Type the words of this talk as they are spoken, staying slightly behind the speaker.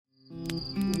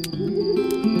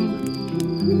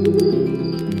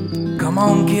Come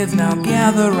on, kids, now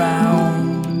gather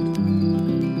round.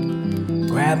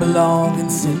 Grab along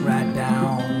and sit right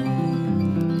down.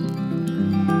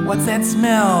 What's that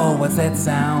smell? What's that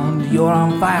sound? You're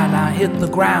on fire, now hit the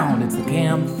ground. It's the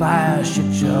Campfire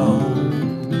Shit Show.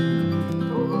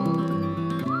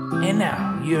 And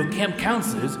now, your camp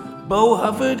counselors, Bo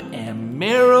Hufford and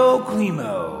Meryl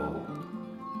Climo.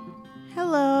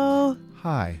 Hello.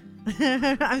 Hi.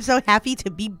 I'm so happy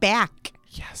to be back.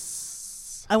 Yes.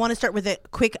 I want to start with a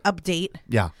quick update.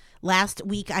 Yeah. Last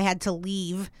week, I had to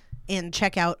leave and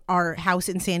check out our house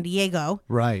in San Diego.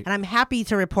 Right. And I'm happy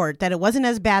to report that it wasn't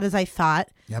as bad as I thought.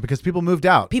 Yeah, because people moved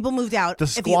out. People moved out. The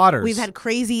squatters. We've had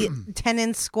crazy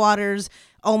tenants, squatters,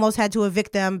 almost had to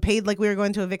evict them, paid like we were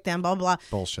going to evict them, blah, blah, blah.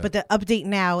 Bullshit. But the update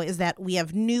now is that we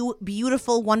have new,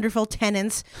 beautiful, wonderful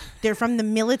tenants. They're from the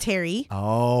military.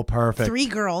 Oh, perfect. 3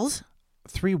 girls.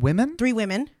 3 women? 3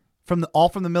 women. All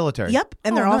from the military. Yep,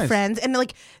 and they're all nice. friends, and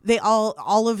like they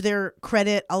all of their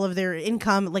credit, all of their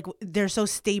income, like they're so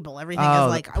stable. Everything is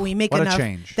like we make what enough. a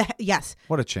change. Yes,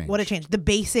 What a change. what a change. The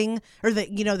basing, or they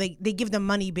give them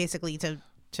money basically to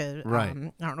Right. I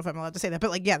don't know if I'm allowed to say that, but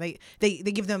like they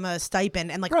give them a stipend,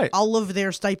 and like Right. all of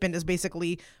their stipend is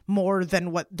basically more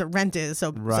than what the rent is.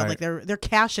 So Right. like they're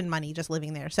cash and money just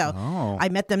living there. So Oh. I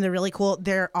met them. They're really cool.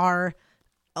 There are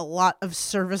a lot of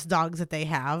service dogs that they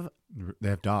have. They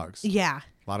have dogs. Yeah.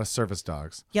 A lot of service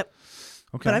dogs. Yep.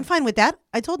 Okay. But I'm fine with that.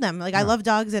 I told them, like, I love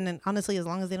dogs, and honestly, as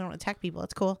long as they don't attack people,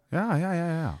 it's cool.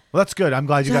 Yeah. Well, that's good. I'm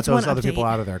glad you So got that's those one other people update.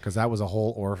 out of there because that was a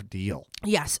whole ordeal.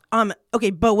 Yes.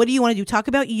 Okay, Bo, what do you want to do? Talk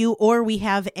about you, or we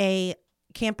have a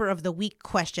camper of the week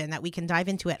question that we can dive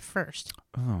into at first.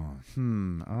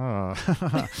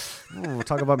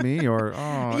 Talk about me or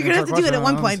You're gonna have to do it at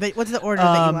one point, but what's the order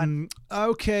that you want?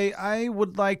 Okay, I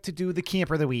would like to do the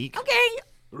camper of the week. Okay.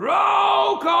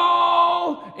 Roll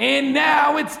call! And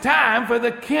now it's time for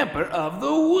the Camper of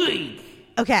the Week.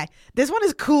 Okay. This one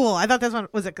is cool. I thought this one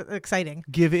was exciting.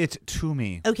 Give it to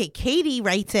me. Okay, Katie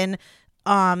writes in,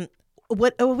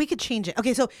 we could change it.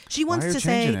 Okay, so she wants are you to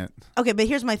say, changing it? Okay, but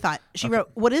here's my thought. She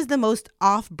wrote, "What is the most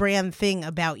off-brand thing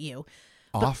about you?"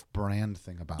 Off-brand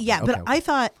thing about Yeah, me. but Okay. I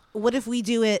thought, what if we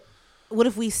do it? What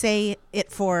if we say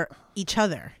it for each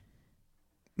other?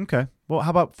 Okay. Well,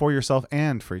 how about for yourself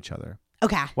and for each other?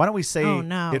 Okay. Why don't we say Oh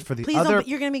no! it for the Please other? don't.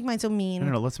 You're gonna make mine so mean.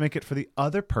 No. Let's make it for the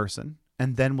other person,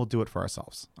 and then we'll do it for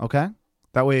ourselves. Okay.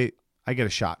 That way, I get a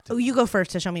shot. Oh, you go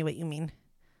first to show me what you mean.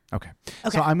 Okay.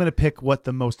 Okay. So I'm gonna pick what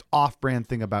the most off-brand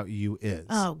thing about you is.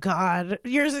 Oh God,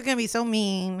 yours is gonna be so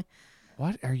mean.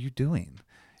 What are you doing?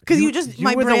 'Cause you just-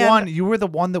 my were the brand- one. You were the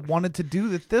one that wanted to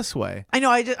do it this way. I know.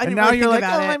 I didn't now really you're think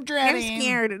like, about "Oh, it. I'm dreading." I'm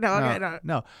scared. No, okay, no.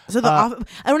 No. So I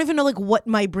don't even know like what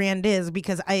my brand is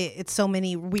because it's so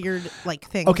many weird like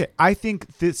things. Okay, I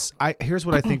think this. Here's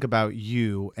what I think about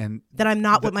you, and That I'm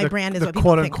not what my brand is. The What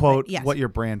people quote think. unquote Yes. what your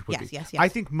brand would Yes, be. yes, yes. I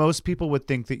think most people would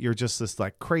think that you're just this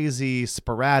like crazy,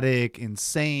 sporadic,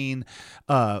 insane,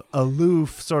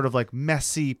 aloof, sort of like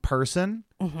messy person.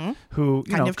 Who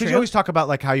Kind of because you true. always talk about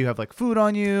like how you have like food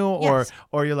on you, or Yes.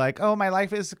 or you're like, oh, my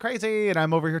life is crazy, and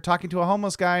I'm over here talking to a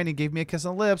homeless guy, and he gave me a kiss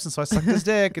on the lips, and so I sucked his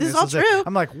dick. And This is all it. true.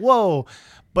 I'm like, whoa,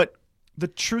 but the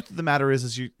truth of the matter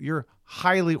is you're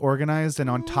highly organized and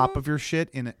on top of your shit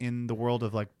in the world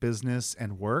of like business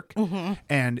and work.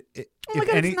 And my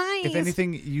God, it's nice. if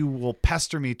anything, you will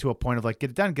pester me to a point of like, get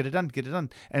it done. And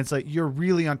it's like you're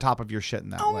really on top of your shit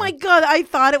in that Oh way. my God, I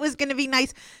thought it was gonna be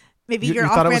nice. Maybe You your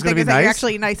thought it was off-brand gonna thing be is that you're nice?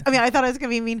 actually nice. I mean, I thought it was gonna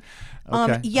be mean.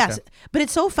 Okay, Yes, okay. but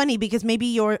it's so funny because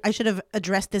maybe I should have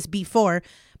addressed this before.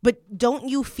 But don't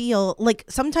you feel like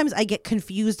sometimes I get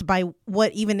confused by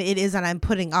what even it is that I'm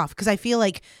putting off? Because I feel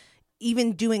like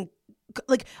even doing.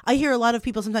 Like I hear a lot of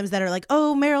people sometimes that are like,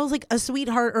 "Oh, Meryl's like a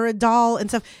sweetheart or a doll and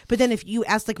stuff." But then if you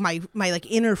ask like my like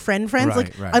inner friends, Right,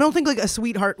 like right. I don't think like a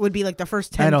sweetheart would be like the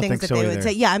first 10 don't things think that so they would either.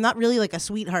 say. Yeah, I'm not really like a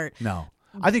sweetheart. No,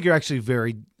 I think you're actually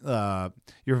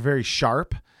you're very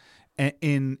sharp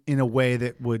in a way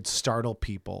that would startle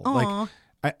people. Aw.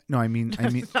 Like, I mean,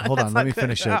 hold on, let me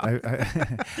finish it.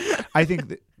 I think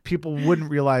that people wouldn't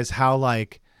realize how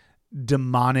like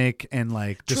demonic and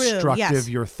like True, destructive yes.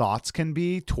 your thoughts can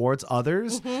be towards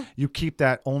others. You keep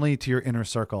that only to your inner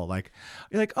circle. Like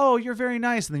you're like, oh, you're very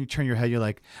nice, and then you turn your head. You're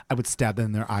like, I would stab them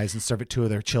in their eyes and serve it to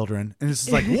their children. And it's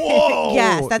just like, whoa.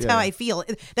 Yes, that's Yeah. how I feel.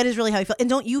 That is really how I feel. And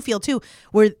don't you feel too,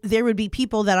 where there would be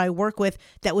people that I work with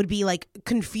that would be like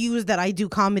confused that I do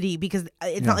comedy because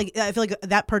it's not like I feel like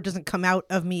that part doesn't come out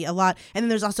of me a lot. And then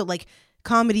there's also like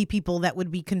comedy people that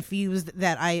would be confused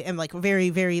that I am like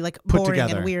very, very like Put boring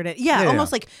together. and weird. Yeah,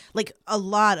 Almost like a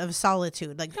lot of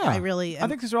solitude. Like Yeah. I really am. I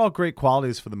think these are all great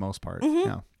qualities for the most part.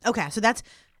 Yeah. Okay, so that's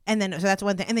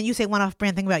one thing. And then you say one off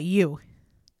brand thing about you.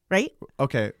 right?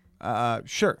 Okay.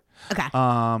 Sure.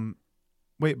 Okay.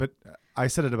 Wait, but I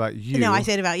said it about you. No, I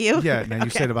say it about you. Yeah, now you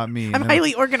say it about me. I'm and then-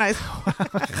 highly organized.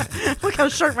 Look how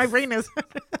short my brain is.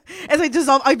 As I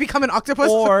dissolve, I become an octopus.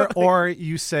 or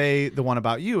you say the one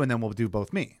about you, and then we'll do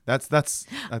both me. That's.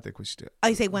 I think we should do it.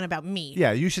 I say one about me.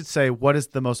 Yeah, you should say what is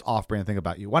the most off-brand thing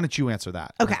about you. Why don't you answer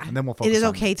that? Okay. And then we'll focus. It is on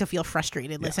okay to feel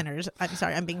frustrated, listeners. I'm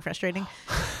sorry, I'm being frustrating.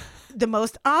 The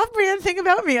most off-brand thing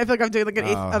about me, I feel like I'm doing like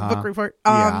a book report.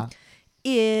 Yeah.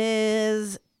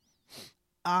 Is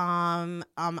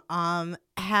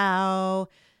how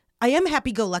I am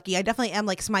happy-go-lucky. I definitely am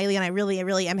like smiley, and I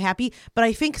really am happy. But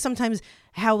I think sometimes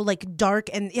how like dark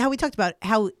and how we talked about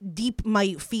how deep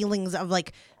my feelings of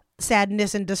like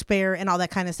sadness and despair and all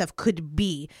that kind of stuff could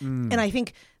be. And I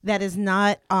think that is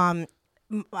not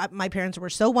my parents were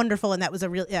so wonderful, and that was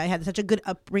I had such a good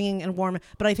upbringing and warm.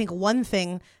 But I think one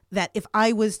thing that if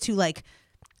I was to like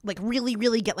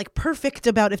really get like perfect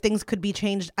about if things could be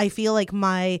changed, I feel like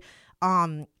my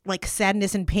like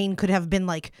sadness and pain could have been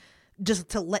like just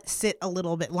to let sit a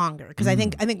little bit longer, because I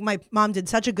think my mom did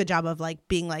such a good job of like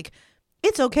being like,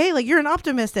 it's okay, like you're an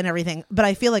optimist and everything, but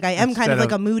I feel like I am kind of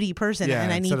like a moody person,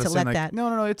 and I need to let like, that.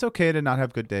 No, it's okay to not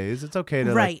have good days. It's okay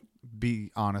to Right. like,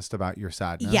 be honest about your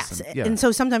sadness. Yes. And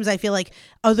so sometimes I feel like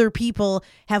other people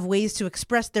have ways to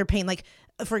express their pain. Like,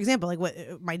 for example, like what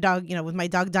my dog, with my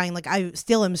dog dying, like I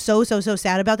still am so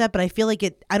sad about that. But I feel like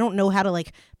I don't know how to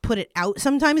like put it out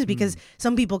sometimes, because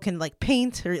some people can like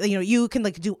paint, or, you can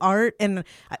like do art, and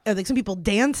like some people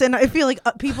dance. And I feel like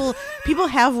people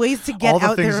have ways to get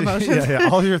out their emotions. Yeah.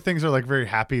 All your things are like very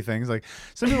happy things. Like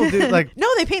some people do like. No,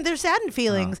 they paint their saddened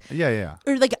feelings. Yeah.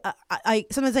 Or like I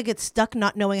sometimes I get stuck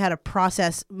not knowing how to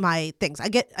process my things. I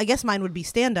guess mine would be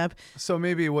stand up. So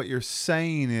maybe what you're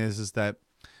saying is that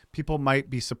people might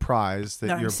be surprised that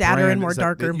No, I'm your sadder brand and more is that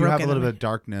darker and you have a broken little than bit of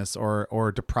darkness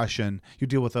or depression. You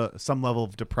deal with some level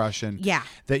of depression. Yeah.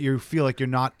 That you feel like you're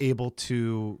not able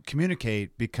to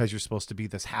communicate because you're supposed to be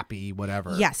this happy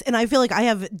whatever. Yes, and I feel like I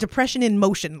have depression in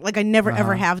motion. Like I never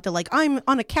ever have to like I'm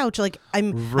on a couch, like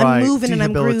I'm moving and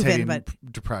I'm grooving, but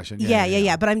depression.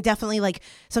 Yeah. But I'm definitely like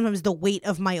sometimes the weight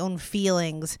of my own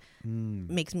feelings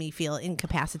makes me feel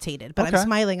incapacitated. But Okay. I'm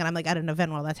smiling and I'm like at an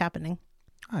event while that's happening.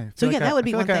 So that would be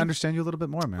I feel one like I thing. understand you a little bit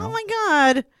more, Mel. Oh my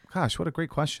god. Gosh, what a great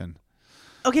question.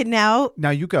 Okay, now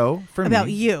You go for About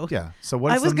me. you. Yeah. So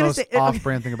what I is was the gonna most say- okay.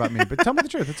 off-brand thing about me? But tell me the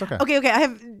truth. It's okay. Okay, I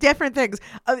have different things.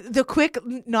 The quick,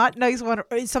 not nice one, or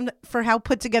for how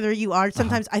put together you are.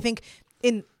 Sometimes I think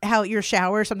in how your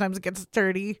shower sometimes gets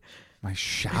dirty. My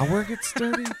shower gets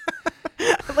dirty?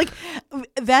 Like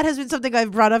that has been something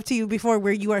I've brought up to you before,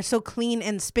 where you are so clean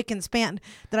and spick and span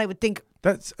that I would think.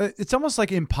 That's it's almost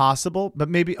like impossible, but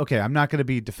maybe okay. I'm not going to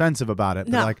be defensive about it,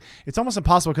 but No. like it's almost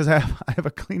impossible because I have a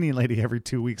cleaning lady every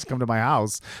 2 weeks come to my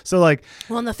house. So like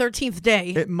Well, on the 13th day,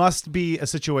 it must be a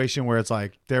situation where it's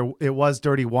like it was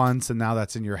dirty once and now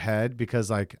that's in your head,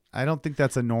 because like I don't think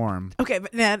that's a norm. okay,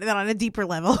 but then on a deeper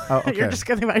level, Oh, okay. you're just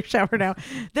going to my shower now.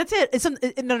 That's it. It's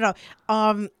no.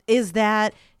 Is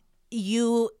that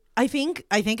you? I think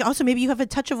also maybe you have a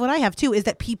touch of what I have too. Is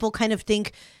that people kind of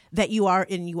think that you are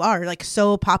like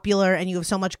so popular and you have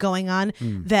so much going on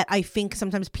that I think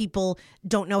sometimes people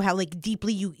don't know how like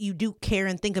deeply you do care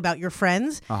and think about your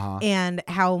friends and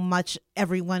how much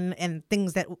everyone and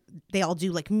things that they all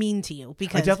do like mean to you.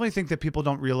 Because I definitely think that people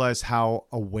don't realize how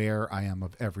aware I am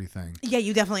of everything. yeah,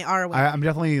 you definitely are aware. I'm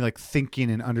definitely like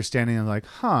thinking and understanding and like,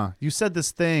 you said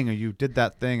this thing or you did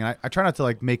that thing. And I try not to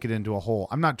like make it into a whole.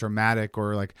 I'm not dramatic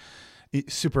or like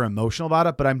super emotional about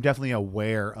it, but I'm definitely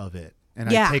aware of it. And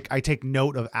Yeah. I take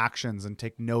note of actions and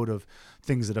take note of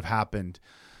things that have happened,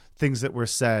 things that were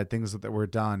said, things that were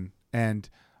done. And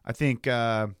I think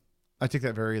I take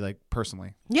that very like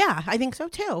personally. Yeah, I think so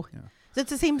too. Yeah. That's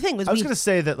the same thing. I was going to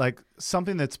say that like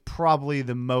something that's probably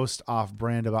the most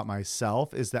off-brand about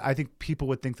myself is that I think people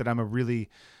would think that I'm a really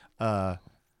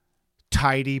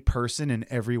tidy person in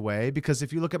every way, because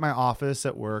if you look at my office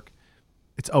at work,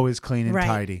 it's always clean and Right.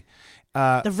 tidy.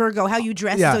 the Virgo, how you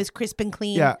dress yeah. is always crisp and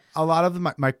clean. Yeah, a lot of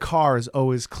my car is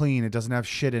always clean. It doesn't have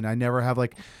shit in. I never have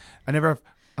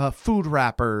food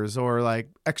wrappers or like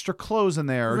extra clothes in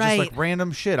there or just like Right.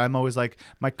 random shit. I'm always like,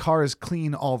 my car is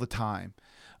clean all the time.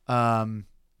 I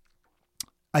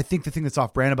think the thing that's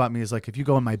off brand about me is like, if you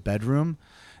go in my bedroom,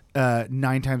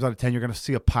 9 times out of 10, you're going to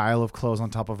see a pile of clothes on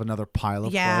top of another pile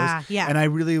of clothes. Yeah. And I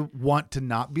really want to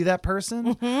not be that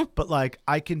person, but like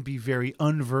I can be very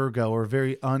un-Virgo or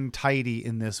very untidy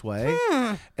in this way.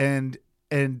 And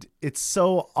it's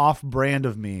so off brand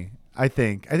of me. I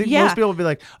think Yeah. most people would be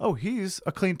like, oh, he's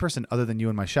a clean person other than you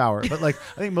in my shower. But like,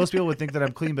 I think most people would think that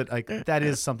I'm clean, but like that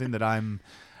is something that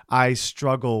I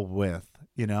struggle with.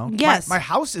 You know, Yes. my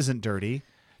house isn't dirty.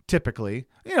 Typically,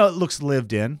 you know, it looks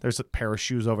lived in. There's a pair of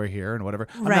shoes over here and whatever.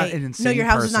 I'm not Right. an insane No, your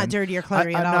house is person. not dirty or cluttery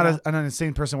I'm at not all. I'm not an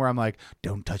insane person where I'm like,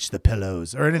 don't touch the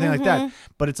pillows or anything like that.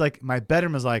 But it's like my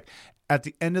bedroom is like, at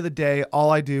the end of the day,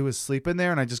 all I do is sleep in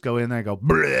there, and I just go in there and I go,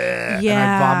 bleh, and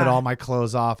I vomit all my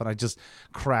clothes off, and I just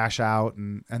crash out,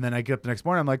 and then I get up the next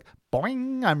morning, I'm like,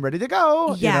 boing, I'm ready to go,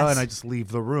 you know, Yes. and I just leave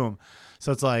the room.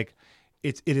 So it's like,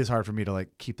 it is hard for me to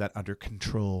like keep that under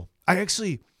control. I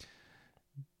actually,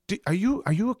 are you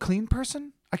a clean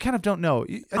person? I kind of don't know.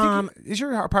 I think is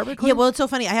your apartment clean? Yeah, well, it's so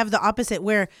funny. I have the opposite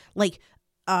where like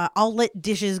I'll let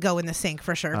dishes go in the sink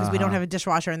for sure because we don't have a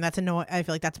dishwasher, and that's annoying. I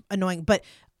feel like that's annoying, but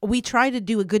we try to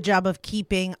do a good job of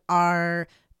keeping our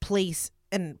place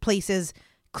and places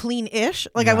clean-ish.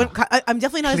 Like I'm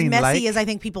definitely not as messy Clean-like? as I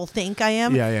think people think I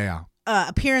am. Yeah.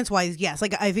 Appearance wise, yes.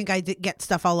 Like I think I did get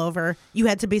stuff all over. You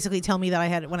had to basically tell me that I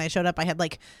had when I showed up. I had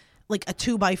like a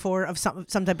 2x4 of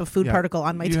some type of food particle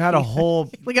on my. You teeth. had a whole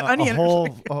like an onion. a whole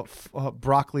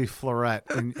broccoli floret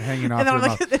hanging off And then your I'm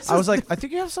mouth. like, this I was is- like, I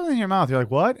think you have something in your mouth. You're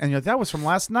like, what? And you're like, that was from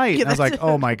last night. Yeah, and I was like, that's-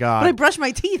 oh my But I god. brush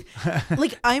my teeth.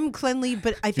 Like I'm cleanly,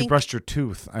 but I You think brushed your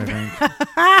tooth. I think.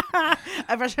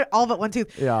 I brush all but one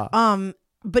tooth. Yeah.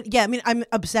 But yeah, I mean, I'm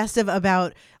obsessive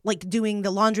about like doing the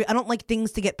laundry. I don't like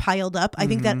things to get piled up. I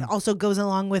think that also goes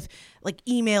along with like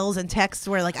emails and texts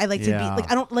where like I like to be Yeah.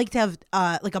 like I don't like to have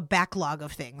like a backlog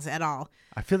of things at all.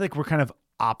 I feel like we're kind of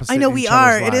opposite. I know in we each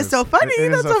are. other's It is lives. so funny.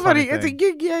 It is That's so funny. thing. It's a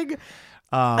gig.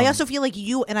 I also feel like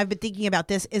you, and I've been thinking about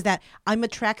this, is that I'm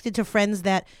attracted to friends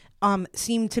that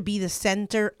seem to be the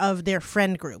center of their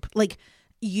friend group. Like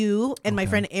you and my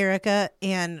friend Erica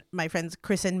and my friends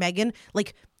Chris and Megan.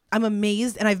 Like I'm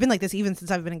amazed, and I've been like this even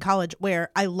since I've been in college, where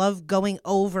I love going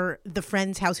over the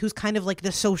friend's house who's kind of like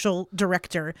the social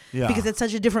director. Yeah. Because it's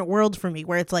such a different world for me,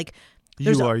 where it's like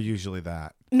You are usually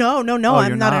that. no, Oh, I'm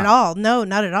you're not at not. all. No,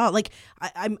 not at all. Like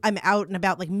I'm out and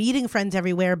about, like meeting friends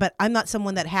everywhere, but I'm not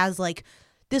someone that has like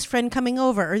this friend coming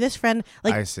over or this friend.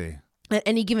 Like I see. at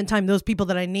any given time, those people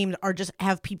that I named are just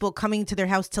have people coming to their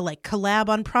house to like collab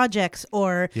on projects,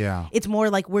 or Yeah. it's more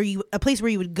like a place where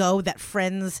you would go that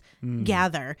friends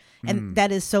gather, and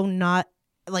that is so not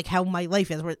like how my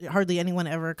life is, where hardly anyone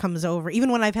ever comes over.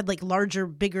 Even when I've had like larger,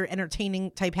 bigger,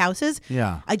 entertaining type houses,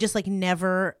 Yeah. I just like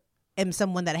never am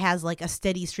someone that has like a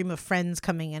steady stream of friends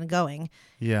coming and going.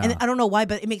 Yeah. And I don't know why,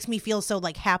 but it makes me feel so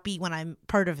like happy when I'm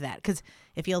part of that, because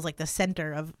it feels like the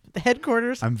center of the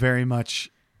headquarters. I'm very much.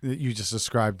 You just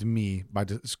described me by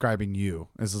describing you.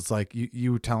 It's like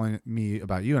you telling me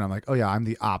about you, and I'm like, oh yeah, I'm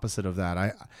the opposite of that.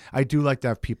 I do like to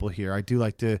have people here. I do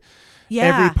like to.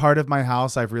 Yeah. Every part of my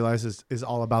house I've realized is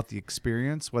all about the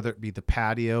experience. Whether it be the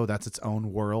patio, that's its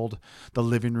own world. The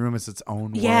living room is its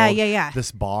own world. Yeah.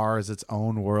 This bar is its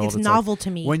own world. It's like, novel to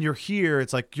me. When you're here,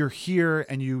 it's like you're here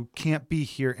and you can't be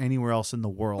here anywhere else in the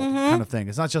world, Mm-hmm. kind of thing.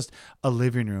 It's not just a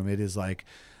living room. It is like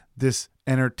this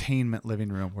entertainment living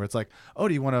room where it's like, oh,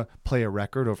 do you want to play a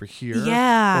record over here?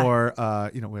 Yeah. Or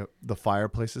we have the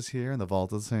fireplace is here and the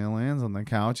vaulted ceilings and the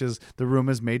couches. The room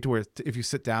is made to where if you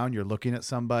sit down, you're looking at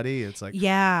somebody. It's like,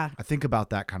 Yeah. I think about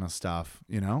that kind of stuff,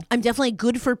 you know? I'm definitely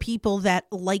good for people that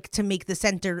like to make the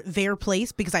center their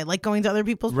place, because I like going to other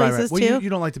people's places Well, too. you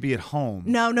don't like to be at home.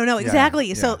 No, exactly.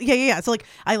 yeah. So yeah. So like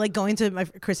I like going to my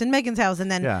Chris and Megan's house,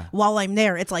 and then Yeah. while I'm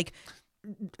there, it's like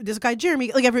this guy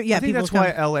Jeremy, like I think people that's come. why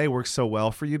LA works so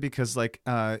well for you, because like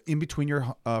in between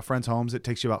your friends' homes, it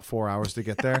takes you about 4 hours to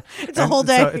get there. It's a whole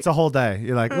day. So it's a whole day.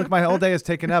 You're like, look, my whole day is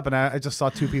taken up, and I just saw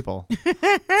 2 people.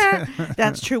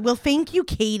 That's true. Well, thank you,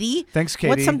 Katie. Thanks, Katie.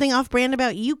 What's something off-brand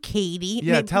about you, Katie?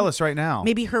 Yeah, tell us right now.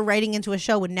 Maybe her writing into a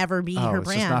show would never be her it's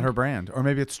brand. just not her brand, or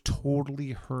maybe it's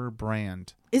totally her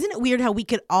brand. Isn't it weird how we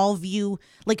could all view,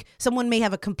 like someone may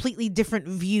have a completely different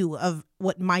view of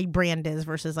what my brand is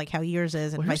versus like how yours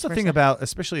is, and Well, here's vice the versa. thing about,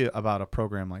 especially about a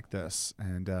program like this,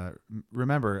 and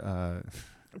remember,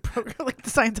 like the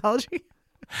Scientology.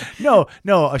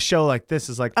 no, a show like this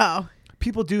is like, Oh,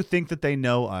 people do think that they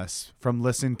know us from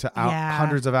listening to Yeah.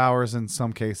 hundreds of hours in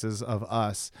some cases of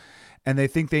us, and they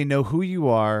think they know who you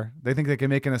are. They think they can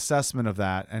make an assessment of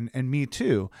that, and me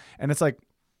too. And it's like,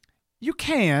 you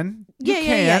can.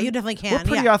 Yeah, you definitely can, We're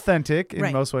pretty yeah. authentic in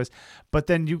Right. most ways, but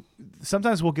then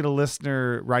sometimes we'll get a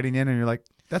listener writing in, and you're like,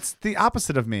 that's the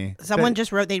opposite of me. someone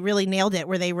just wrote. They really nailed it.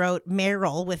 Where they wrote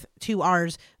Meryl with 2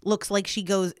 R's looks like she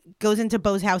goes into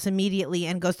Bo's house immediately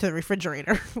and goes to the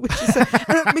refrigerator. Which is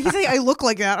he's saying I look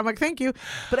like that. I'm like, thank you,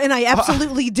 and I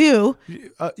absolutely do.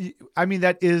 I mean,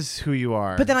 that is who you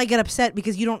are. But then I get upset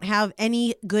because you don't have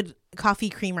any good coffee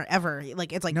creamer ever.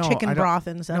 Like it's like No, I chicken don't- broth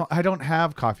and stuff. No, I don't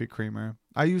have coffee creamer.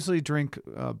 I usually drink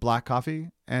black coffee,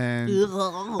 and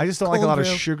Ugh, I just don't like a cold lot of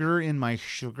brew. sugar in my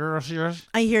sugar.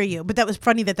 I hear you, but that was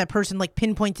funny that person like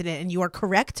pinpointed it, and you are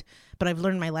correct. But I've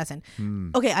learned my lesson.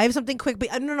 Okay, I have something quick,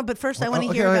 but no. But first, I want to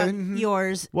okay, hear about mhm.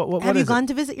 yours. What have you is it? gone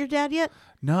to visit your dad yet?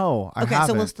 No, I Okay, haven't.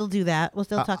 so we'll still do that. We'll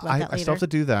still talk about that I later. still have to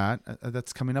do that.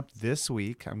 That's coming up this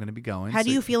week. I'm going to be going. How do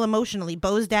So- you feel emotionally?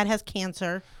 Bo's dad has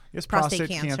cancer. He has prostate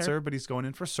prostate cancer. but he's going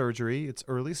in for surgery. It's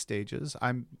early stages.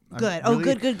 I'm Good.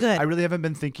 really- Good. I really haven't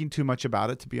been thinking too much about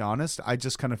it, to be honest. I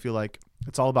just kind of feel like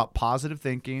it's all about positive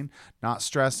thinking, not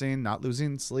stressing, not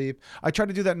losing sleep. I try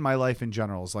to do that in my life in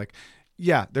general. It's like,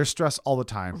 yeah, there's stress all the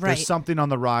time. Right. There's something on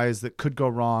the rise that could go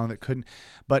wrong, that couldn't.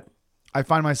 But I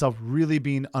find myself really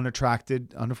being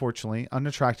unfortunately,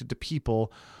 unattracted to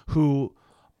people who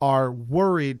are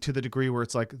worried to the degree where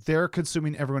it's like they're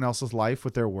consuming everyone else's life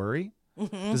with their worry.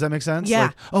 Does that make sense? Yeah.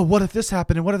 Like, oh, what if this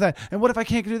happened? And what if that? And what if I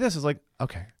can't do this? It's like,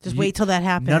 okay. Just wait till that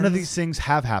happens. None of these things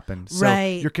have happened. So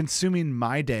Right. you're consuming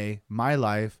my day, my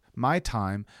life, my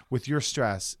time with your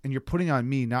stress, and you're putting on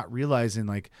me, not realizing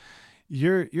like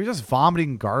you're just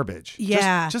vomiting garbage.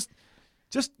 Yeah. Just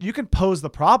you can pose the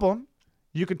problem.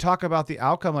 You can talk about the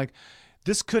outcome. Like,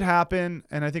 this could happen,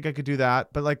 and I think I could do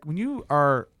that. But like when you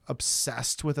are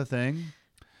obsessed with a thing,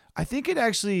 I think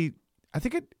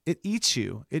it eats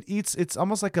you. It's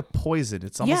almost like a poison.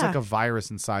 It's almost Yeah. like a virus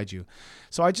inside you.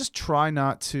 So I just try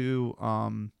not to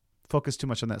focus too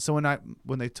much on that. So when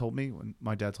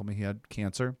my dad told me he had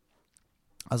cancer,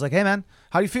 I was like, hey man,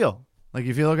 how do you feel? Like,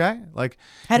 you feel okay? Like,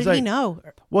 How he's did he like- know?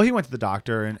 Well, he went to the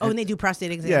doctor and And they do prostate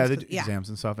exams. yeah, they do exams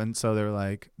and stuff. And so they were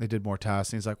like, they did more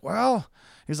tests. And he's like, well,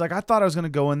 I thought I was going to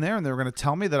go in there and they were going to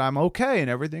tell me that I'm okay and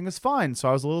everything is fine. So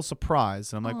I was a little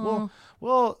surprised. And I'm like,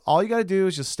 well, all you got to do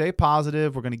is just stay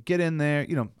positive. We're going to get in there.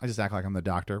 You know, I just act like I'm the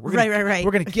doctor. We're gonna, Right.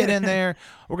 We're going to get in there.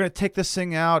 We're going to take this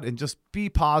thing out and just be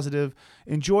positive.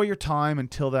 Enjoy your time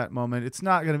until that moment. It's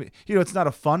not going to be, it's not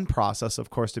a fun process, of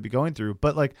course, to be going through.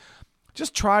 But like,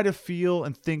 just try to feel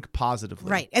and think positively.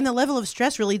 Right. And the level of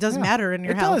stress really does matter in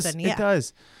your health. Does. And yeah. It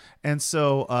does. And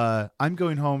so I'm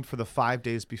going home for the 5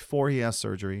 days before he has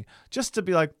surgery just to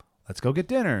be like, let's go get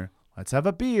dinner. Let's have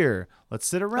a beer. Let's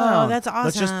sit around. Oh, that's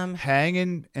Let's just awesome.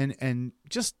 hang and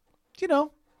just,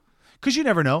 because you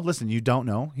never know. Listen, you don't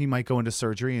know. He might go into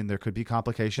surgery and there could be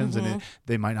complications and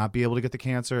they might not be able to get the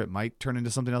cancer. It might turn into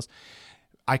something else.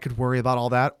 I could worry about all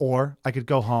that, or I could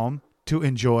go home to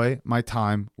enjoy my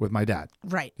time with my dad.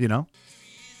 Right.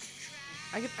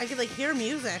 I could like hear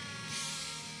music.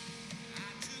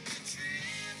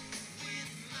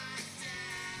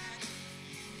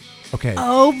 Okay.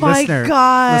 Oh my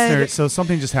God. Listener, so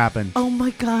something just happened. Oh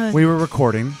my God. We were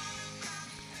recording,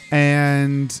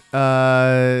 and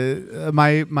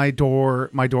my door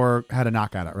had a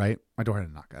knock at it. Right, my door had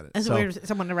a knock at it. That's So weird.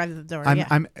 Someone arrived at the door.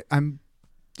 I'm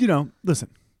listen.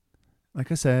 Like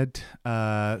I said,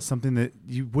 something that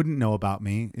you wouldn't know about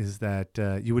me is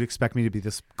that you would expect me to be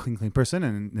this clean person,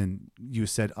 and then you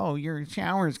said, "Oh, your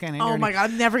shower is kind of." Oh my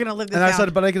God. I'm never gonna live this And down. I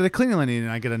said, "But I get a cleaning lady,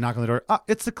 and I get a knock on the door.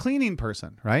 It's the cleaning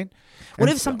person, right?" What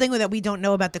And if so- something that we don't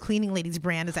know about the cleaning lady's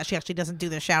brand is that she actually doesn't do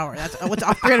the shower? That's what's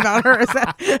off-brand about her. Is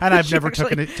that and I've she never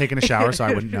actually- taken a shower, so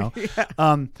I wouldn't know.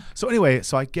 So anyway,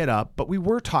 so I get up, but we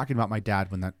were talking about my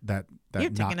dad when that You're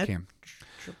knock taking a came.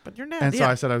 trip with your dad. And so yeah.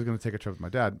 I said I was going to take a trip with my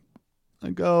dad. I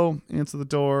go, answer the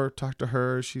door, talk to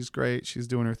her. She's great. She's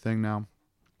doing her thing now.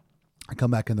 I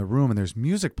come back in the room and there's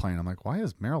music playing. I'm like, why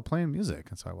is Meryl playing music?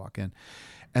 And so I walk in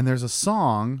and there's a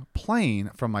song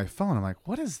playing from my phone. I'm like,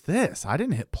 what is this? I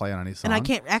didn't hit play on any song. And I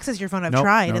can't access your phone. I've Nope,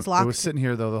 tried. nope. It's locked. It was sitting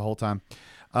here though the whole time.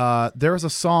 There was a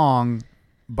song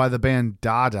by the band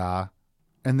Dada,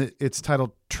 and it's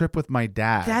titled "Trip with My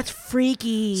Dad." That's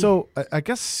freaky. So I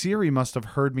guess Siri must have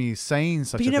heard me saying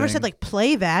such. but you a never thing. said like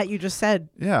play that. You just said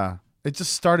Yeah, it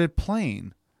just started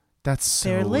playing. That's so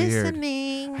they're weird.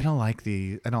 listening. I don't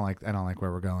like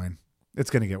where we're going. It's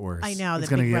gonna get worse. I know, It's the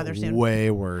gonna Big get Brother soon. way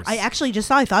worse. I actually just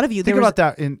saw. I thought of you. think There was,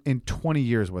 about that in 20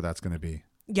 years where that's gonna be.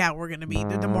 Yeah, we're gonna be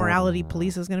the morality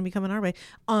police is gonna be coming our way.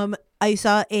 I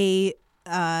saw a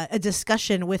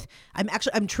discussion with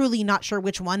I'm truly not sure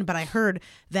which one, but I heard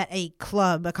that a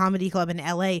comedy club in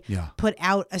LA Yeah. put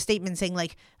out a statement saying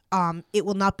like it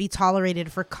will not be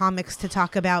tolerated for comics to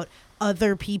talk about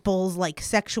other people's like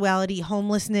sexuality,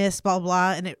 homelessness, blah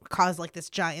blah, and it caused like this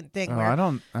giant thing Oh, where I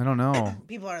don't know.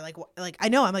 people are like I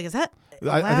know, I'm like, is that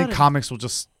I allowed? think comics will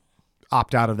just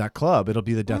opt out of that club. It'll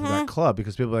be the death of Mm-hmm. that club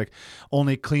because people are like,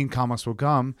 only clean comics will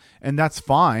come, and that's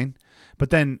fine. But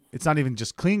then it's not even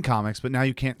just clean comics, but now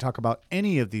you can't talk about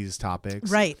any of these topics.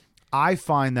 Right. I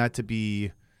find that to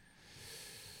be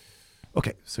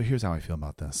okay. So here's how I feel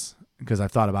about this. because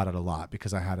I've thought about it a lot,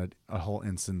 because I had a whole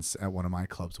instance at one of my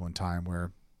clubs one time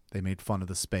where they made fun of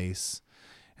the space,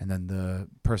 and then the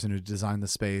person who designed the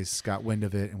space got wind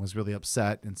of it and was really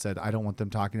upset and said, I don't want them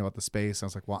talking about the space. I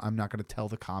was like, well, I'm not going to tell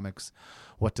the comics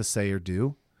what to say or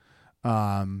do.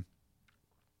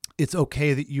 It's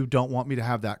okay that you don't want me to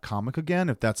have that comic again,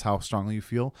 if that's how strongly you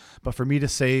feel. But for me to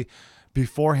say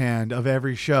beforehand of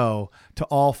every show to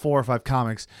all 4 or 5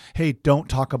 comics, hey, don't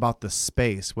talk about the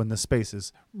space, when the space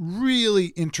is really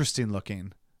interesting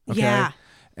looking, okay, Yeah.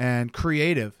 and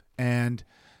creative, and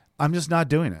I'm just not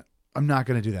doing it. I'm not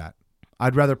going to do that.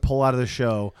 I'd rather pull out of the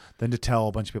show than to tell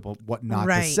a bunch of people what not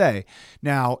to say.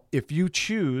 Now, if you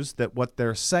choose that what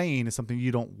they're saying is something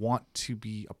you don't want to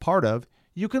be a part of,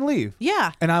 you can leave.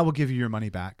 Yeah. And I will give you your money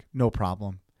back. No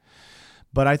problem.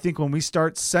 But I think when we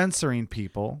start censoring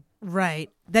people Right.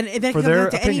 Then it for comes their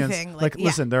down to opinions, anything. like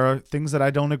listen, there are things that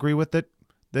I don't agree with that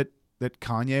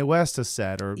Kanye West has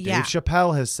said, or Yeah. Dave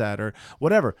Chappelle has said, or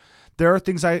whatever. There are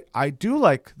things I do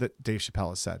like that Dave Chappelle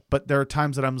has said, but there are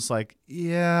times that I'm just like,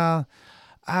 yeah,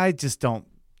 I just don't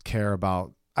care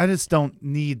about, I just don't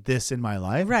need this in my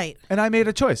life. Right. And I made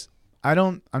a choice.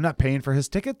 I'm not paying for his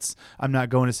tickets. I'm not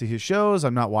going to see his shows.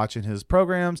 I'm not watching his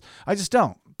programs. I just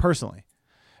don't, personally.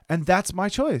 And that's my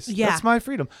choice. Yeah. That's my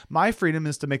freedom. My freedom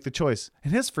is to make the choice.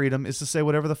 And his freedom is to say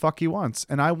whatever the fuck he wants.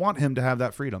 And I want him to have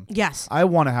that freedom. Yes. I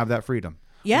want to have that freedom.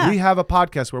 Yeah. We have a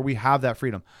podcast where we have that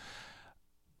freedom.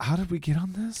 How did we get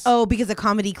on this? Oh, because a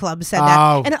comedy club said that.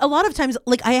 Oh. And a lot of times,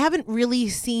 like, I haven't really I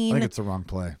seen. think it's the wrong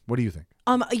play. What do you think?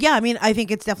 Yeah, I mean, I think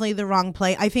it's definitely the wrong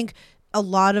play. I think a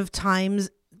lot of times,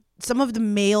 some of the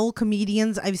male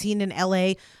comedians I've seen in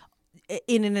LA,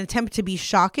 in an attempt to be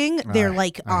shocking, they're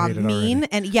like I hate it mean,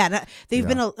 already. and they've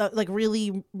been like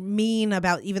really mean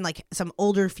about even like some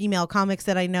older female comics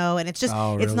that I know, and it's just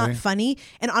it's not really? funny.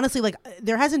 And honestly, like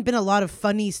there hasn't been a lot of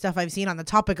funny stuff I've seen on the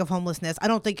topic of homelessness. I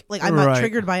don't think like I'm not Right.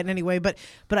 triggered by it in any way, but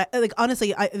I, like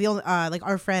honestly, the only like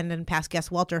our friend and past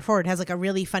guest Walter Ford has like a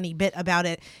really funny bit about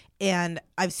it. And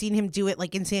I've seen him do it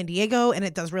like in San Diego, and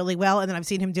it does really well. And then I've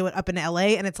seen him do it up in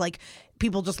LA, and it's like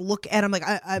people just look at him like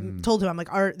I'm told him, I'm like,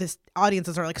 this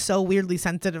audiences are like so weirdly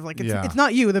sensitive. Like it's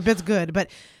not you, the bit's good,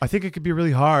 but I think it could be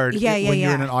really hard when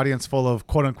you're in an audience full of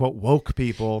quote unquote woke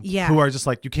people who are just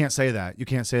like, you can't say that. You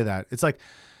can't say that. It's like,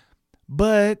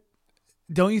 but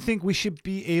don't you think we should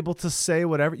be able to say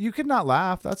whatever? You could not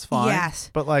laugh. That's fine. Yes.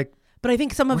 But like, but I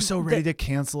think some of we're so ready to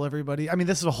cancel everybody. I mean,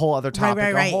 this is a whole other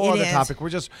topic. Right. A whole It other is. topic. We're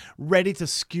just ready to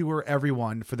skewer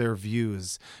everyone for their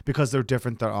views because they're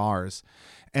different than ours.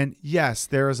 And yes,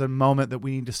 there is a moment that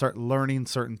we need to start learning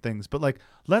certain things. But like,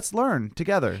 let's learn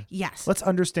together. Yes. Let's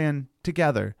understand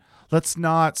together. Let's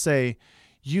not say,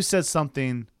 you said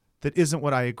something that isn't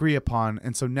what I agree upon,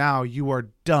 and so now you are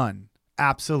done.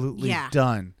 Absolutely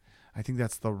done. I think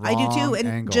that's the wrong I do too, and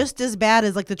angle. just as bad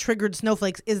as like the triggered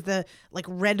snowflakes is the like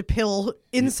red pill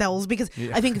incels, because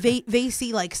I think they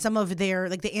see like some of their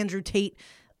like the Andrew Tate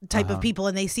type of people,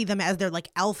 and they see them as their like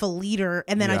alpha leader,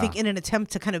 and then I think in an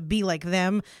attempt to kind of be like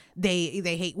them, they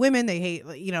hate women, they hate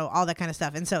all that kind of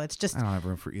stuff, and so it's just I don't have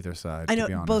room for either side. I know to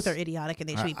be honest. both are idiotic and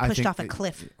they should be I pushed think off a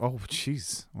cliff. Oh,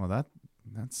 jeez. Well,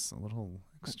 that's a little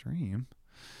extreme.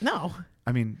 No,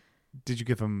 I mean, did you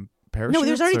give them parachutes? no,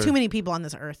 there's already too many people on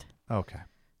this earth. Okay.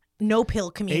 No pill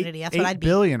community. That's what I'd be. 8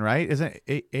 billion, right? Isn't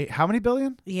it eight? How many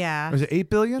billion? Yeah. Or is it 8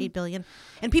 billion? 8 billion.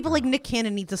 And people like Nick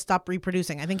Cannon need to stop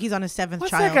reproducing. I think he's on his 7th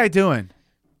What's child. that guy doing?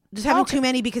 Just having too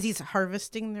many because he's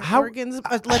harvesting their organs.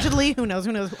 Allegedly. Who knows?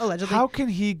 Allegedly. How can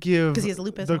he give 'Cause he has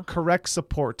lupus. the correct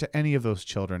support to any of those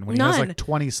children when he has like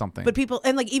 20 something? But people,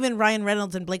 and like even Ryan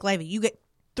Reynolds and Blake Lively, you get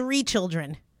 3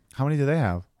 children. How many do they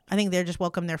have? I think they're just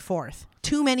welcome their 4th.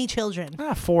 Too many children.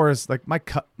 4 is like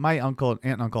my uncle, aunt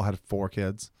and uncle had 4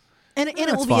 kids. And it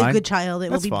That's will be fine. a good child. It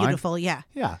That's will be fine. beautiful. Yeah.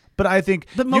 Yeah, but I think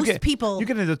But most people- you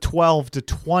get into 12 to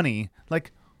 20,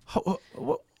 like what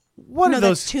No, are that's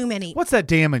those too many. What's that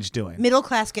damage doing? Middle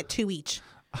class get 2 each.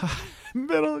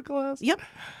 Middle class. Yep.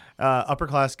 Upper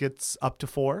class gets up to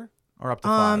 4 or up to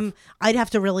 5. I'd have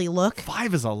to really look.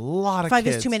 5 is a lot of 5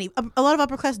 kids. is too many. A lot of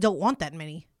upper class don't want that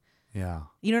many. Yeah.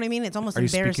 You know what I mean? It's almost Are you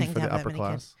embarrassing speaking for to the have upper that many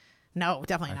class? kids. No,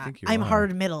 definitely I not. think you I'm are.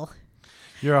 hard middle.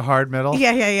 You're a hard middle?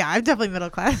 Yeah. I'm definitely middle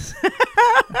class.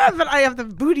 But I have the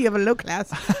booty of a low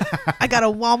class. I got a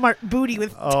Walmart booty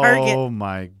with Target. Oh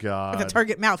my God. With a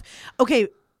Target mouth. Okay,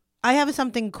 I have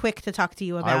something quick to talk to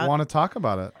you about. I want to talk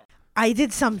about it. I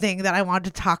did something that I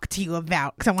wanted to talk to you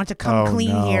about because I want to come Oh, clean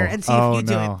no. here and see Oh, if you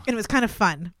do it. no. And it was kind of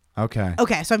fun. Okay.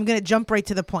 Okay, so I'm going to jump right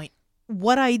to the point.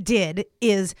 What I did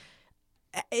is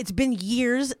it's been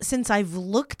years since I've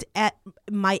looked at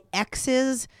my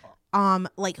exes,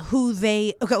 like who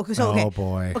they. Okay. Oh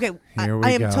boy. Okay, Here we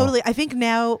I am go. totally. I think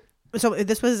now so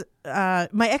this was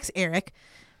my ex Eric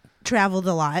traveled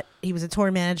a lot. He was a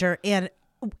tour manager, and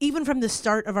even from the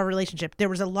start of our relationship, there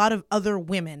was a lot of other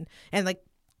women and like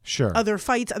Sure. other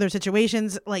fights, other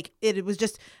situations. Like it was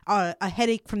just a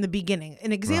headache from the beginning.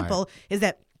 An example is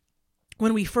that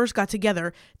when we first got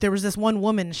together, there was this one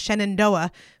woman,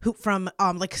 Shenandoah, who from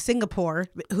like Singapore,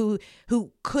 who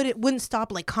wouldn't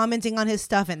stop like commenting on his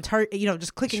stuff and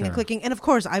just clicking and clicking. And of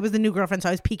course, I was the new girlfriend, so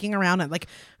I was peeking around at like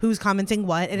who's commenting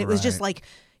what, and it was just like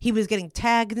he was getting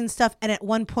tagged and stuff. And at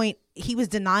one point, he was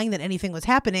denying that anything was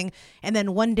happening. And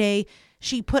then one day,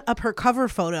 she put up her cover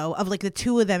photo of like the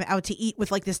two of them out to eat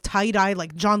with like this tie-dye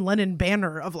like John Lennon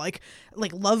banner of like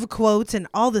love quotes and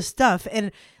all this stuff,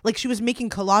 and like she was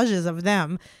making collages of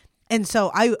them. And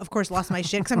so I of course lost my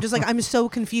shit because I'm just like, I'm so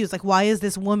confused, like why is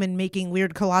this woman making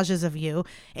weird collages of you?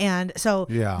 And so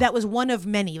that was one of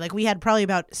many. Like we had probably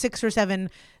about 6 or 7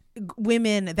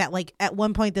 women that like at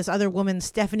one point this other woman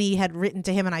Stephanie had written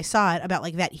to him, and I saw it about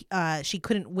like that she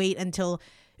couldn't wait until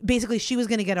basically she was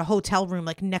going to get a hotel room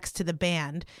like next to the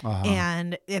band,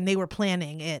 and they were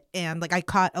planning it, and like I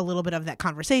caught a little bit of that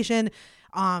conversation,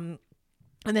 and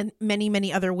then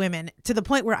many other women, to the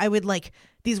point where I would like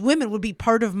these women would be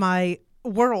part of my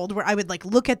world where I would like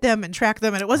look at them and track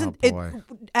them, and it wasn't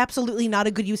absolutely not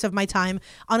a good use of my time.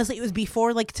 Honestly, it was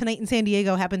before like Tonight in San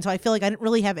Diego happened, so I feel like I didn't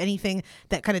really have anything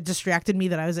that kind of distracted me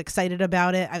that I was excited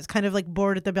about it. I was kind of like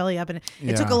bored at the belly up, and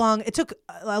it took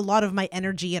a lot of my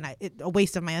energy, and a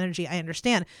waste of my energy, I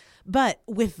understand. But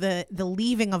with the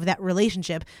leaving of that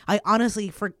relationship, I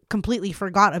honestly completely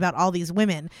forgot about all these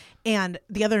women. And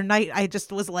the other night I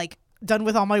just was like done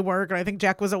with all my work, and I think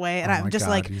Jack was away, and I'm just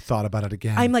like, you thought about it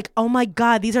again. I'm like, oh my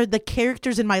God, these are the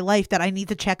characters in my life that I need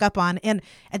to check up on. And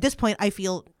at this point I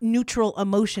feel neutral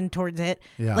emotion towards it.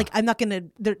 Like I'm not gonna,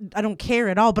 I don't care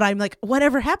at all, but I'm like,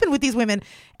 whatever happened with these women?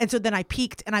 And so then I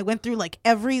peeked and I went through like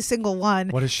every single one.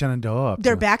 What is Shenandoah up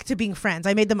They're to? back to being friends.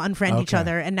 I made them unfriend each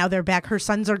other, and now they're back. Her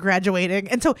sons are graduating,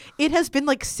 and so it has been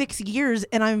like 6 years,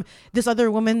 and this other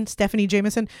woman, Stephanie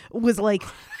Jameson, was like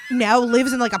now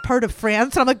lives in like a part of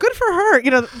France, and I'm like, good for her.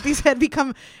 These had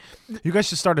become. You guys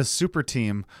should start a super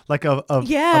team, like of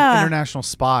international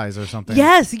spies or something.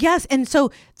 Yes. And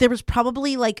so there was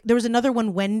another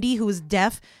one, Wendy, who was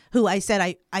deaf, who I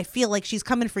said, I feel like she's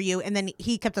coming for you. And then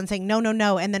he kept on saying,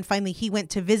 no. And then finally he went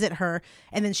to visit her,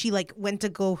 and then she like went to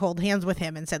go hold hands with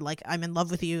him and said like, I'm in love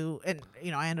with you. And,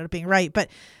 I ended up being right. But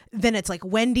then it's like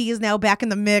Wendy is now back in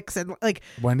the mix, and like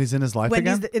Wendy's in his life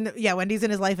again. Wendy's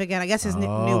in his life again. I guess his new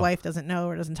wife doesn't know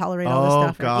or doesn't tolerate all this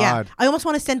stuff. God. Yeah, I almost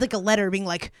want to send like a letter being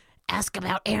like, ask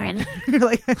about Aaron,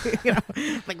 like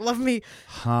like love me.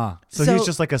 So he's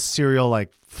just like a serial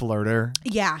like flirter.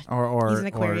 Yeah, or he's an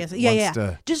Aquarius.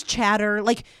 Yeah. Just chatter.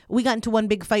 Like we got into one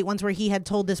big fight once where he had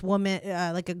told this woman,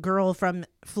 like a girl from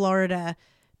Florida,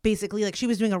 basically like she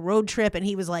was doing a road trip, and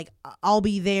he was like, I'll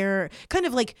be there. Kind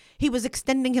of like he was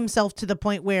extending himself to the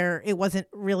point where it wasn't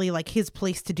really like his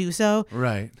place to do so.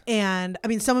 Right. And I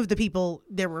mean, some of the people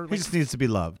there were. He just needs to be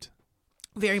loved.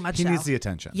 Very much. He needs the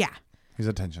attention. Yeah. He's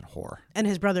an attention whore. And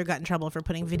his brother got in trouble for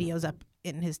putting videos up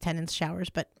in his tenants' showers.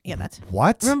 But yeah, that's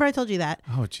what. Remember I told you that?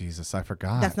 Oh Jesus, I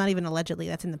forgot. That's not even allegedly.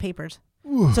 That's in the papers.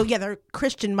 So yeah, their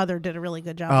Christian mother did a really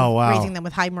good job of raising them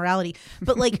with high morality.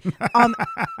 But like,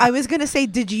 I was gonna say,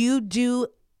 did you do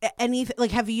anything?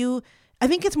 Like, have you? I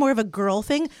think it's more of a girl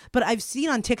thing, but I've seen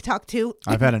on TikTok too.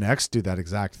 I've had an ex do that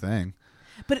exact thing.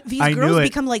 But these girls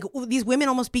become like, these women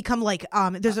almost become like,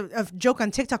 there's a joke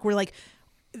on TikTok where like,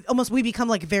 almost we become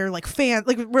like their like fan,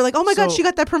 like we're like, oh my God, she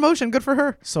got that promotion, good for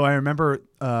her. So I remember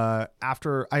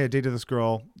after I had dated this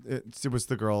girl, it was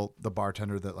the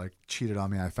bartender that like cheated on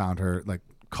me. I found her, like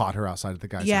caught her outside of the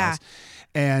guy's house,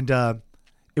 and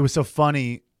it was so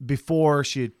funny. Before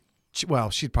she'd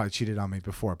probably cheated on me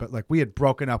before, but like we had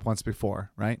broken up once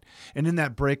before, right? And in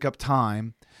that breakup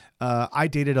time, I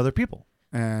dated other people,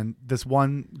 and this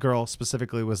one girl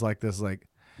specifically was like this, like,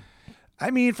 I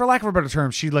mean, for lack of a better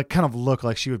term, she like kind of looked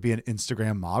like she would be an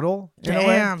Instagram model in a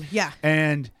way. Yeah.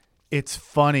 And it's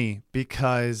funny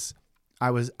because I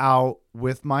was out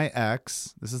with my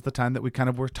ex. This is the time that we kind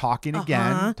of were talking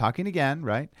again,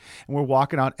 right? And we're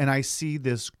walking out, and I see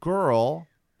this girl.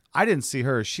 I didn't see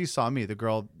her. She saw me, the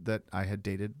girl that I had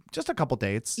dated just a couple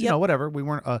dates, whatever. We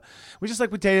weren't, we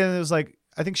dated, and it was like,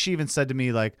 I think she even said to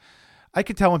me, like, I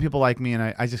can tell when people like me, and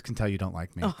I just can tell you don't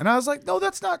like me. And I was like, no,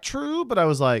 that's not true. But I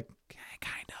was like,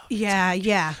 kind of.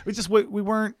 Yeah. We just we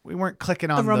weren't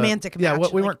clicking on the romantic match. Yeah,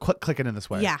 we weren't clicking in this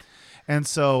way. Yeah. And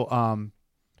so,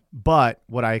 but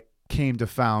what I came to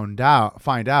find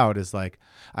out is like,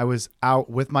 I was out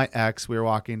with my ex. We were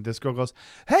walking. This girl goes,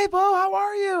 "Hey, Bo, how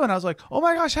are you?" And I was like, "Oh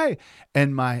my gosh, hey!"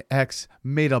 And my ex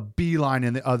made a beeline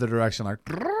in the other direction, like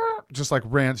just like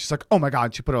ran. She's like, "Oh my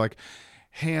God!" She put her like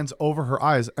hands over her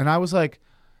eyes, and I was like,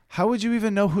 "How would you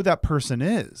even know who that person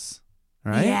is?"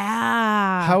 Right?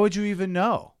 Yeah. How would you even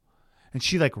know? And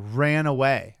she like ran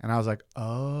away. And I was like,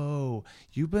 "Oh,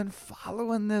 you've been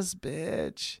following this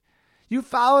bitch. You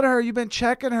followed her. You've been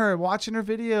checking her, watching her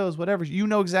videos, whatever. You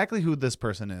know exactly who this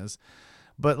person is."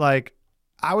 But like,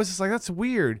 I was just like, that's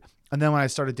weird. And then when I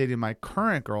started dating my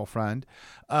current girlfriend,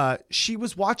 she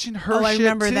was watching her shit I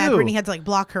remember too. that. Brittany had to like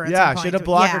block her at some Yeah, point. she had to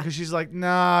block her because she's like,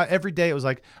 nah. Every day it was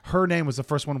like her name was the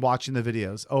first one watching the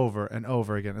videos over and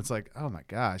over again. It's like, oh my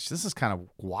gosh, this is kind of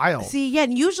wild. See, yeah,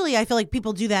 and usually I feel like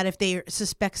people do that if they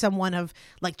suspect someone of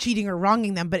like cheating or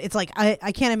wronging them. But it's like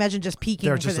I can't imagine just peeking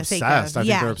They're for just the sake obsessed. of. I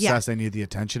think they're obsessed. They need the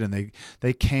attention, and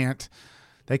they can't.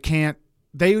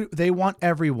 They want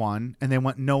everyone, and they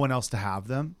want no one else to have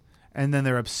them. And then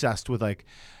they're obsessed with like,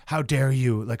 how dare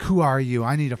you? Like, who are you?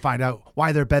 I need to find out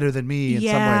why they're better than me. In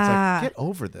some way, it's like, get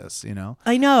over this, you know?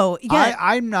 I know. Yeah.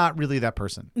 I'm not really that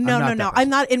person. No. I'm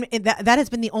not in that. That has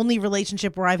been the only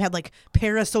relationship where I've had like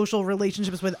parasocial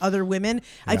relationships with other women.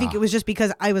 I think it was just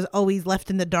because I was always left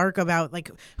in the dark about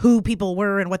like who people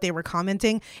were and what they were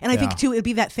commenting. And I think too, it'd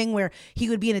be that thing where he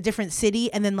would be in a different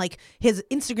city and then like his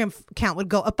Instagram account would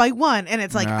go up by 1. And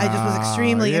it's like, I just was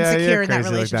extremely insecure in that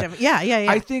relationship. Like that.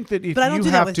 Yeah. I think that if but I don't you do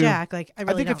have that with to, Jack. Like,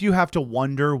 I think if you have to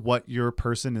wonder what your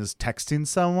person is texting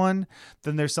someone,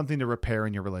 then there's something to repair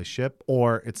in your relationship,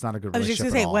 or it's not a good relationship. I was just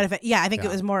gonna say, what if? I think it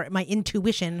was more my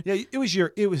intuition. Yeah,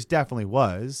 it definitely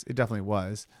was.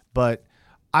 But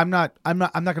I'm not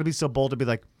gonna be so bold to be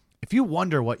like, if you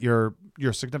wonder what your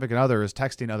significant other is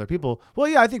texting other people, well,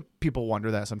 yeah, I think people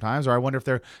wonder that sometimes, or I wonder if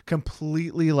they're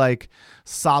completely like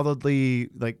solidly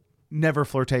like never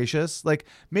flirtatious. Like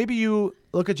maybe you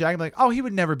look at Jack and be like, oh, he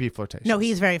would never be flirtatious. No,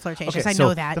 he's very flirtatious. Okay, I so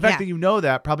know that. The fact that you know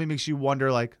that probably makes you wonder,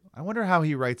 like, I wonder how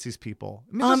he writes these people.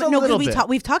 I mean, just a no, little because bit.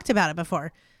 we've talked about it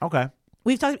before. Okay.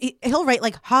 We've talked. He'll write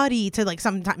like hottie to like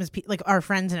sometimes like our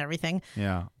friends and everything.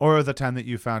 Yeah. Or the time that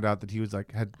you found out that he was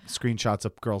like had screenshots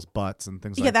of girls' butts and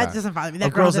things like that. Yeah, that doesn't bother me. That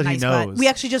Of girl's girls a that he nice butt. knows. We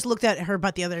actually just looked at her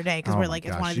butt the other day because Oh we're my like,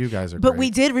 it's gosh, one of you guys are But great. we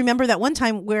did remember that one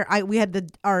time where we had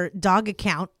our dog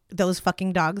account. Those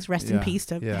fucking dogs. Rest in peace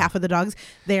to half of the dogs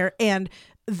there. And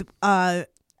I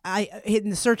in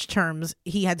the search terms,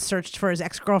 he had searched for his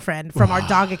ex-girlfriend from our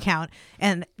dog account,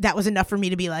 and that was enough for me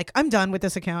to be like, I'm done with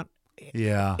this account.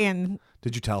 Yeah. And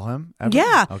did you tell him? Ever?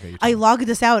 yeah, Okay. I logged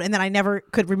this out, and then I never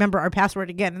could remember our password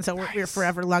again, and so we're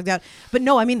forever logged out. But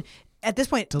no, I mean, at this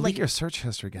point, Delete like your search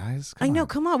history, guys. I know.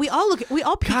 Come on, we all peek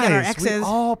Guys, at our exes. we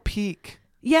all peek.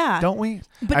 Yeah. Don't we?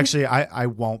 But actually, I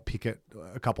won't peek at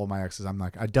a couple of my exes. I'm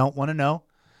like, I don't want to know.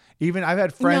 Even I've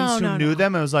had friends who knew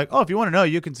them and was like, oh, if you want to know,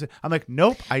 you can see. I'm like,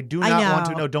 nope, I do not want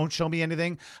to know. Don't show me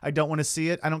anything. I don't want to see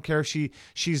it. I don't care if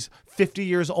she's 50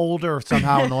 years older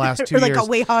somehow in the last 2 or years. like a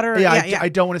way hotter. Yeah, I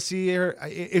don't want to see her.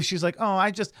 If she's like,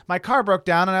 oh, my car broke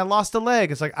down and I lost a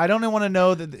leg. It's like, I don't want to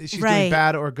know that she's doing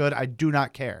bad or good. I do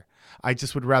not care. I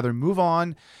just would rather move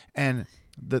on. And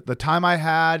the time I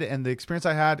had and the experience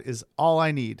I had is all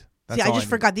I need. That's I just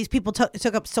forgot these people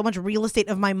took up so much real estate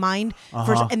of my mind.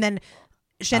 And then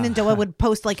Shenandoah would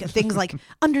post like things like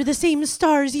under the same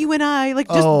stars, you and I, like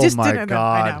just my didn't.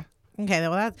 God. I know. Okay,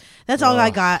 well that's all I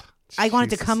got. I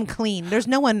wanted to come clean. There's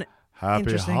no one. Happy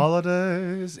interesting.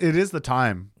 holidays. It is the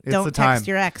time. It's Don't the time. text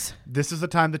your ex. This is the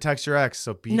time to text your ex.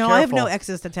 So be No, careful. I have no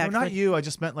exes to text. No, not you. I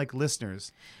just meant like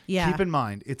listeners. Yeah. Keep in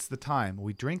mind, it's the time.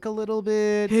 We drink a little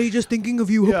bit. Hey, just thinking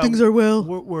of you. Hope things are well.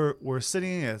 We're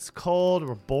sitting. It's cold.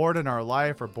 We're bored in our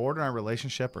life or bored in our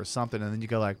relationship or something, and then you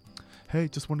go like, "Hey,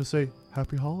 just want to say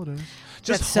happy holidays."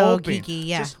 Just That's hoping. so geeky.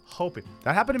 Yeah. Just hoping.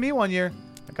 That happened to me one year.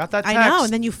 I got that text. I know,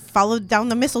 and then you followed down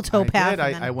the mistletoe path.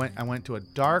 I went to a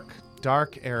dark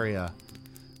area,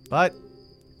 but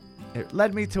it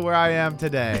led me to where I am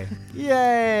today.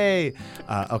 Yay!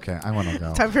 Okay, I want to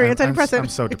go. Time for antidepressant. I'm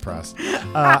so depressed.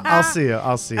 I'll see you.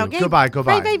 Okay. Goodbye.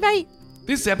 Bye.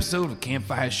 This episode of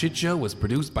Campfire Shit Show was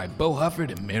produced by Bo Hufford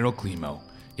and Meryl Klimo.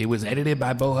 It was edited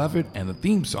by Bo Hufford, and the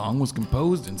theme song was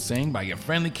composed and sang by your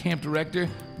friendly camp director,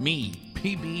 me,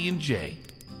 PB&J.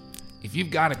 If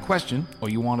you've got a question or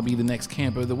you want to be the next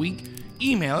camper of the week,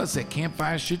 email us at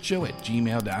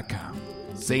campfireshitshow@gmail.com.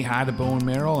 Say hi to Bo and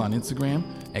Meryl on Instagram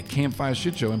at Campfire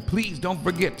Shit Show, and please don't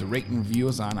forget to rate and review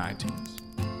us on iTunes.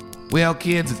 Well,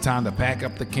 kids, it's time to pack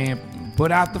up the camp and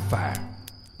put out the fire.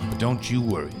 But don't you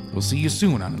worry, we'll see you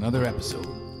soon on another episode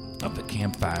of the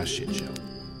Campfire Shit Show.